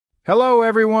Hello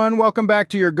everyone, welcome back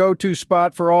to your go-to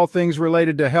spot for all things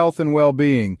related to health and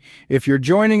well-being. If you're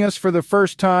joining us for the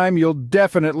first time, you'll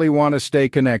definitely want to stay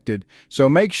connected. So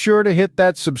make sure to hit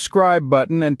that subscribe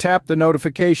button and tap the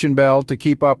notification bell to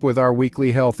keep up with our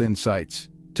weekly health insights.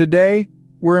 Today,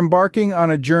 we're embarking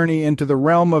on a journey into the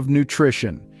realm of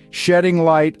nutrition, shedding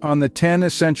light on the 10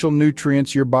 essential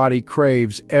nutrients your body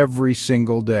craves every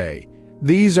single day.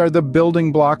 These are the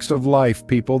building blocks of life,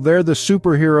 people. They're the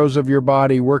superheroes of your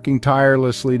body working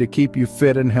tirelessly to keep you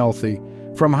fit and healthy.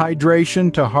 From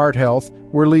hydration to heart health,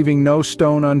 we're leaving no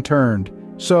stone unturned.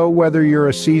 So whether you're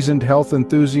a seasoned health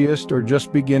enthusiast or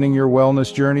just beginning your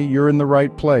wellness journey, you're in the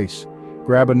right place.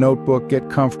 Grab a notebook, get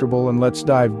comfortable, and let's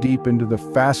dive deep into the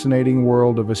fascinating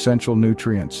world of essential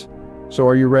nutrients. So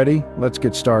are you ready? Let's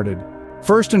get started.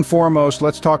 First and foremost,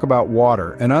 let's talk about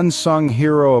water. An unsung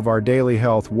hero of our daily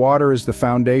health, water is the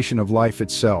foundation of life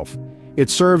itself. It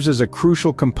serves as a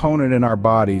crucial component in our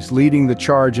bodies, leading the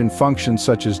charge in functions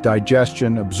such as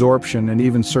digestion, absorption, and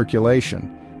even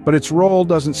circulation. But its role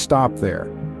doesn't stop there.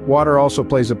 Water also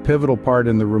plays a pivotal part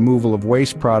in the removal of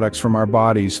waste products from our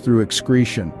bodies through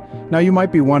excretion. Now you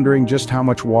might be wondering, just how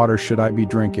much water should I be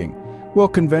drinking? Well,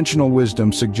 conventional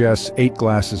wisdom suggests 8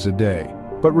 glasses a day.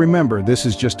 But remember, this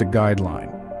is just a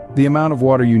guideline. The amount of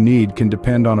water you need can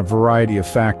depend on a variety of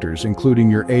factors,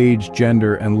 including your age,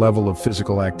 gender, and level of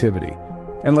physical activity.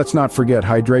 And let's not forget,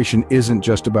 hydration isn't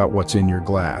just about what's in your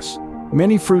glass.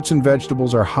 Many fruits and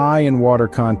vegetables are high in water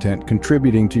content,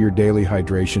 contributing to your daily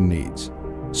hydration needs.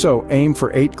 So aim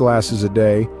for 8 glasses a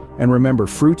day, and remember,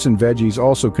 fruits and veggies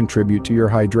also contribute to your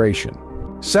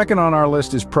hydration. Second on our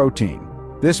list is protein.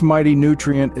 This mighty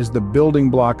nutrient is the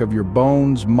building block of your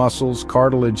bones, muscles,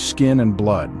 cartilage, skin, and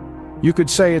blood. You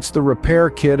could say it's the repair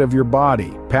kit of your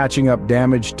body, patching up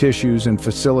damaged tissues and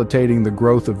facilitating the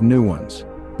growth of new ones.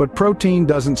 But protein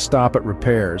doesn't stop at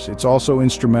repairs. It's also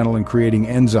instrumental in creating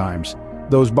enzymes,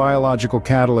 those biological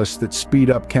catalysts that speed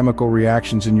up chemical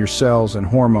reactions in your cells and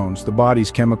hormones, the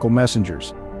body's chemical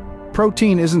messengers.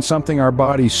 Protein isn't something our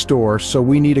bodies store, so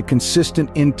we need a consistent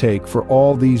intake for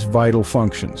all these vital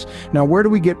functions. Now, where do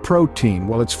we get protein?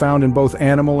 Well, it's found in both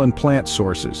animal and plant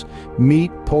sources.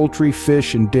 Meat, poultry,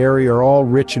 fish, and dairy are all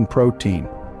rich in protein.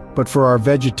 But for our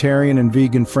vegetarian and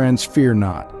vegan friends, fear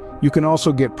not. You can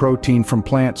also get protein from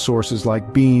plant sources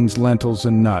like beans, lentils,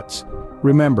 and nuts.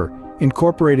 Remember,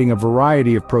 incorporating a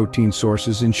variety of protein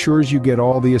sources ensures you get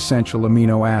all the essential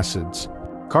amino acids.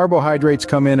 Carbohydrates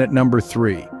come in at number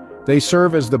 3. They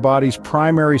serve as the body's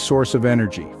primary source of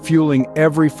energy, fueling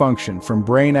every function from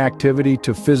brain activity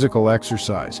to physical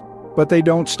exercise. But they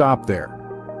don't stop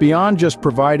there. Beyond just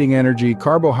providing energy,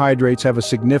 carbohydrates have a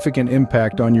significant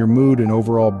impact on your mood and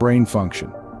overall brain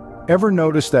function. Ever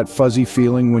notice that fuzzy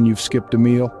feeling when you've skipped a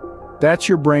meal? That's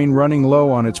your brain running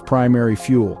low on its primary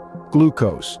fuel,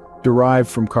 glucose, derived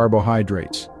from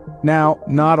carbohydrates. Now,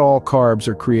 not all carbs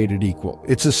are created equal.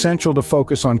 It's essential to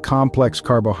focus on complex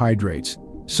carbohydrates,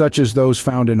 such as those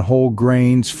found in whole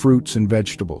grains, fruits, and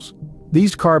vegetables.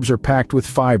 These carbs are packed with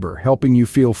fiber, helping you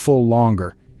feel full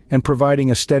longer and providing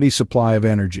a steady supply of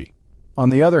energy. On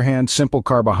the other hand, simple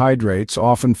carbohydrates,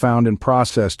 often found in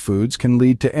processed foods, can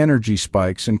lead to energy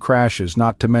spikes and crashes,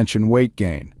 not to mention weight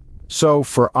gain. So,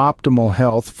 for optimal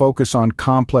health, focus on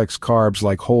complex carbs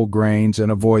like whole grains and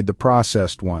avoid the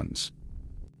processed ones.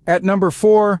 At number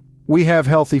 4, we have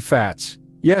healthy fats.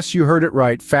 Yes, you heard it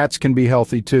right, fats can be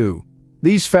healthy too.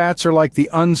 These fats are like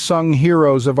the unsung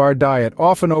heroes of our diet,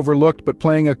 often overlooked but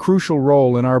playing a crucial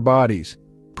role in our bodies.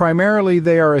 Primarily,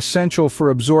 they are essential for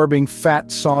absorbing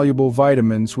fat-soluble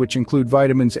vitamins, which include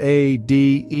vitamins A,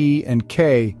 D, E, and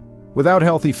K. Without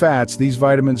healthy fats, these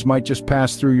vitamins might just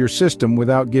pass through your system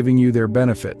without giving you their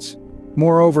benefits.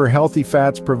 Moreover, healthy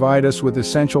fats provide us with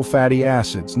essential fatty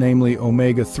acids, namely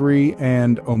omega-3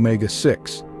 and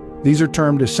omega-6. These are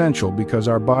termed essential because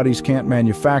our bodies can't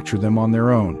manufacture them on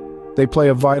their own. They play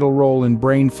a vital role in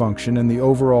brain function and the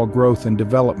overall growth and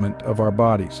development of our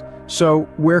bodies. So,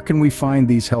 where can we find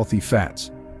these healthy fats?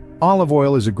 Olive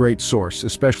oil is a great source,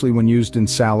 especially when used in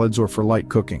salads or for light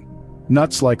cooking.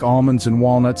 Nuts like almonds and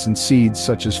walnuts and seeds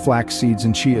such as flax seeds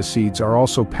and chia seeds are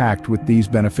also packed with these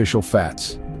beneficial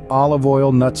fats. Olive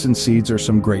oil, nuts, and seeds are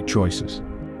some great choices.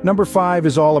 Number 5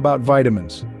 is all about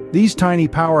vitamins. These tiny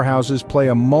powerhouses play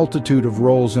a multitude of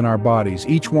roles in our bodies,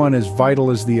 each one as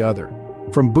vital as the other.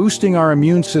 From boosting our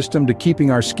immune system to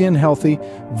keeping our skin healthy,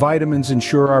 vitamins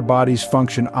ensure our bodies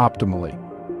function optimally.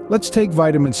 Let's take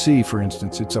vitamin C, for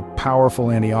instance. It's a powerful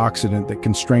antioxidant that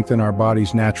can strengthen our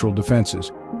body's natural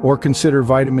defenses. Or consider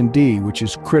vitamin D, which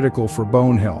is critical for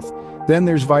bone health. Then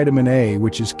there's vitamin A,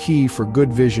 which is key for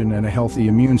good vision and a healthy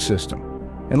immune system.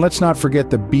 And let's not forget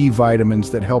the B vitamins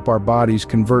that help our bodies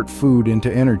convert food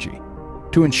into energy.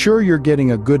 To ensure you're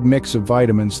getting a good mix of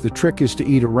vitamins, the trick is to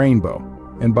eat a rainbow.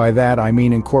 And by that I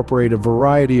mean incorporate a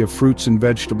variety of fruits and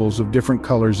vegetables of different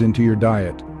colors into your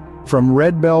diet. From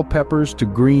red bell peppers to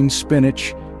green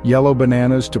spinach, yellow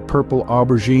bananas to purple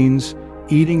aubergines,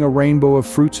 eating a rainbow of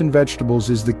fruits and vegetables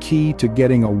is the key to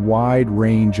getting a wide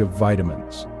range of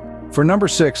vitamins. For number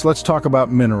 6, let's talk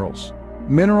about minerals.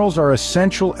 Minerals are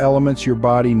essential elements your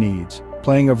body needs,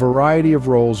 playing a variety of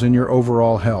roles in your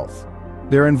overall health.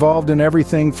 They're involved in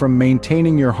everything from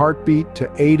maintaining your heartbeat to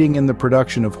aiding in the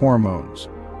production of hormones.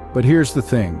 But here's the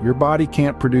thing, your body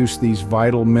can't produce these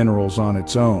vital minerals on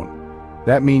its own.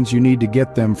 That means you need to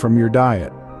get them from your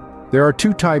diet. There are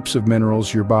 2 types of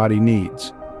minerals your body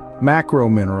needs. Macro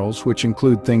minerals, which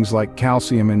include things like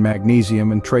calcium and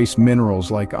magnesium, and trace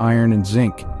minerals like iron and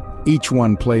zinc. Each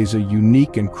one plays a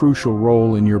unique and crucial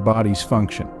role in your body's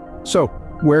function. So,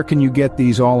 where can you get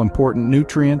these all-important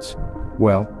nutrients?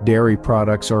 Well, dairy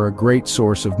products are a great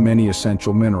source of many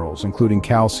essential minerals, including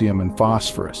calcium and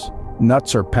phosphorus.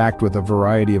 Nuts are packed with a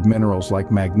variety of minerals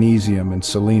like magnesium and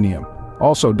selenium.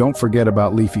 Also, don't forget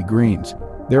about leafy greens.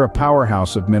 They're a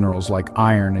powerhouse of minerals like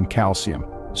iron and calcium.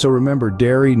 So remember,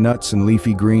 dairy, nuts, and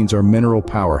leafy greens are mineral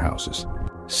powerhouses.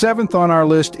 7th on our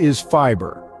list is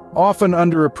fiber. Often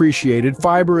underappreciated,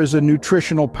 fiber is a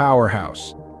nutritional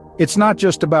powerhouse. It's not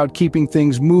just about keeping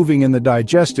things moving in the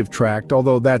digestive tract,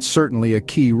 although that's certainly a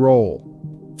key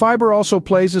role. Fiber also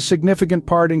plays a significant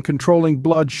part in controlling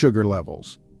blood sugar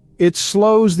levels. It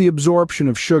slows the absorption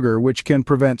of sugar, which can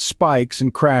prevent spikes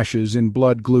and crashes in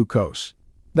blood glucose.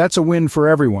 That's a win for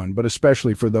everyone, but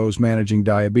especially for those managing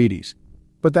diabetes.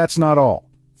 But that's not all.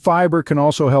 Fiber can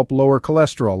also help lower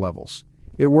cholesterol levels.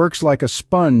 It works like a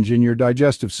sponge in your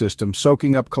digestive system,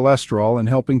 soaking up cholesterol and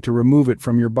helping to remove it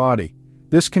from your body.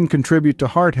 This can contribute to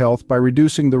heart health by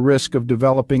reducing the risk of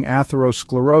developing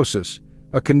atherosclerosis,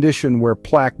 a condition where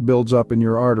plaque builds up in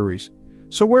your arteries.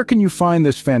 So where can you find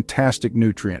this fantastic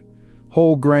nutrient?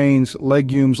 Whole grains,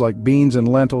 legumes like beans and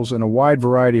lentils, and a wide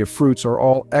variety of fruits are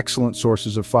all excellent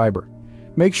sources of fiber.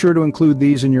 Make sure to include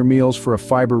these in your meals for a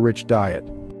fiber-rich diet.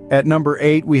 At number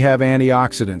 8, we have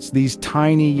antioxidants. These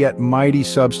tiny yet mighty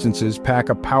substances pack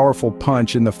a powerful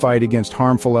punch in the fight against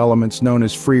harmful elements known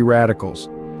as free radicals.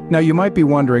 Now you might be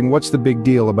wondering, what's the big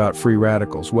deal about free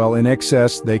radicals? Well, in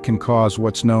excess, they can cause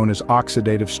what's known as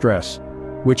oxidative stress,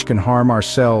 which can harm our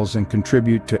cells and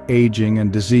contribute to aging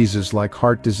and diseases like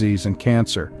heart disease and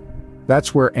cancer.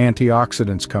 That's where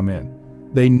antioxidants come in.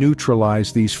 They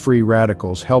neutralize these free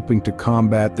radicals, helping to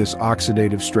combat this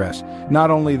oxidative stress. Not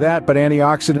only that, but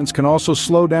antioxidants can also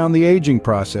slow down the aging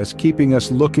process, keeping us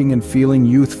looking and feeling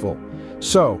youthful.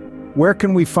 So, where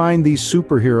can we find these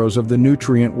superheroes of the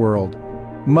nutrient world?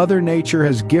 Mother Nature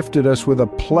has gifted us with a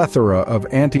plethora of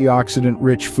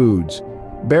antioxidant-rich foods.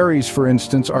 Berries, for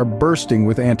instance, are bursting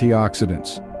with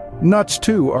antioxidants. Nuts,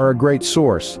 too, are a great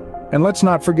source. And let's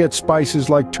not forget spices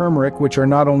like turmeric, which are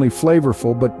not only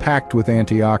flavorful but packed with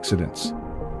antioxidants.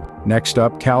 Next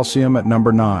up, calcium at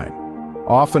number 9.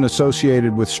 Often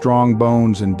associated with strong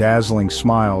bones and dazzling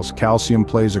smiles, calcium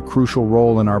plays a crucial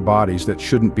role in our bodies that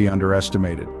shouldn't be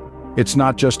underestimated. It's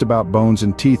not just about bones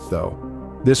and teeth, though.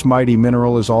 This mighty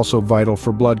mineral is also vital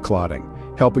for blood clotting,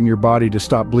 helping your body to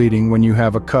stop bleeding when you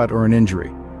have a cut or an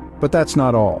injury. But that's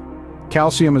not all.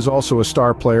 Calcium is also a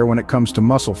star player when it comes to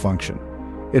muscle function.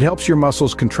 It helps your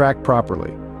muscles contract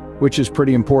properly, which is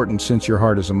pretty important since your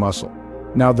heart is a muscle.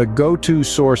 Now, the go-to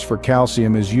source for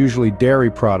calcium is usually dairy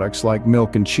products like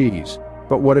milk and cheese.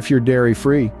 But what if you're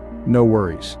dairy-free? No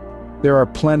worries. There are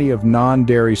plenty of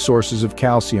non-dairy sources of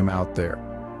calcium out there.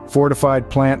 Fortified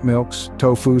plant milks,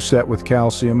 tofu set with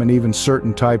calcium, and even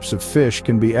certain types of fish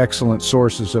can be excellent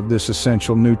sources of this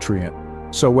essential nutrient.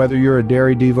 So whether you're a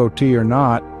dairy devotee or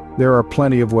not, there are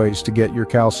plenty of ways to get your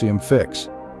calcium fix.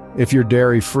 If you're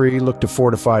dairy-free, look to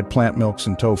fortified plant milks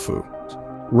and tofu.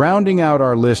 Rounding out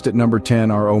our list at number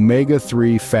 10 are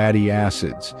omega-3 fatty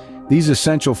acids. These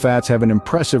essential fats have an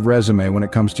impressive resume when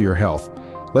it comes to your health.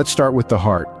 Let's start with the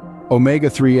heart.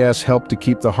 Omega-3s help to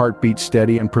keep the heartbeat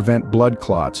steady and prevent blood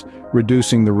clots,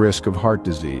 reducing the risk of heart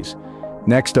disease.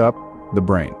 Next up, the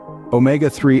brain.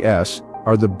 Omega-3s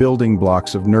are the building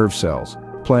blocks of nerve cells,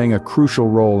 playing a crucial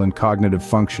role in cognitive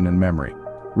function and memory.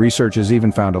 Research has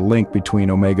even found a link between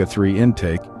omega-3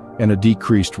 intake and a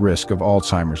decreased risk of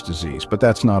Alzheimer's disease, but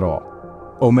that's not all.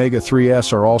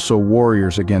 Omega-3s are also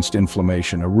warriors against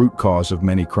inflammation, a root cause of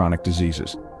many chronic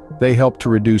diseases. They help to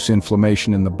reduce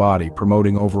inflammation in the body,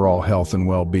 promoting overall health and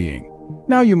well-being.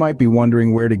 Now you might be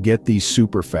wondering where to get these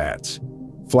super fats.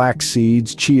 Flax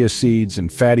seeds, chia seeds,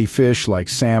 and fatty fish like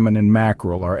salmon and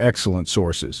mackerel are excellent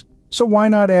sources. So why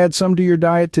not add some to your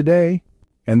diet today?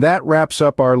 And that wraps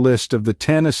up our list of the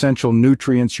 10 essential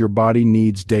nutrients your body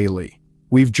needs daily.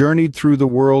 We've journeyed through the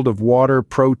world of water,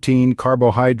 protein,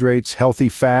 carbohydrates, healthy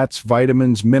fats,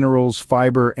 vitamins, minerals,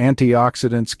 fiber,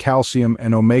 antioxidants, calcium,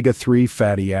 and omega-3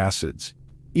 fatty acids.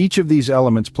 Each of these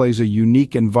elements plays a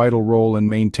unique and vital role in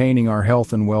maintaining our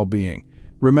health and well-being.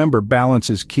 Remember, balance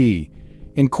is key.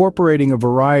 Incorporating a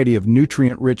variety of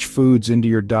nutrient-rich foods into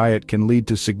your diet can lead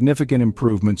to significant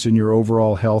improvements in your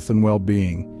overall health and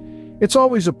well-being. It's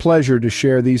always a pleasure to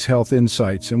share these health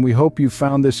insights, and we hope you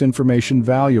found this information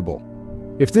valuable.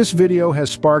 If this video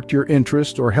has sparked your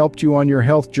interest or helped you on your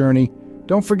health journey,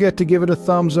 don't forget to give it a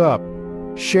thumbs up.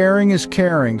 Sharing is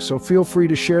caring, so feel free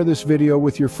to share this video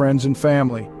with your friends and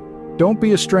family. Don't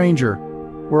be a stranger.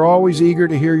 We're always eager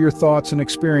to hear your thoughts and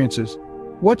experiences.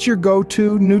 What's your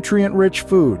go-to nutrient-rich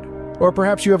food? Or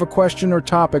perhaps you have a question or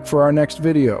topic for our next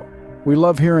video. We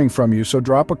love hearing from you, so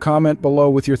drop a comment below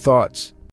with your thoughts.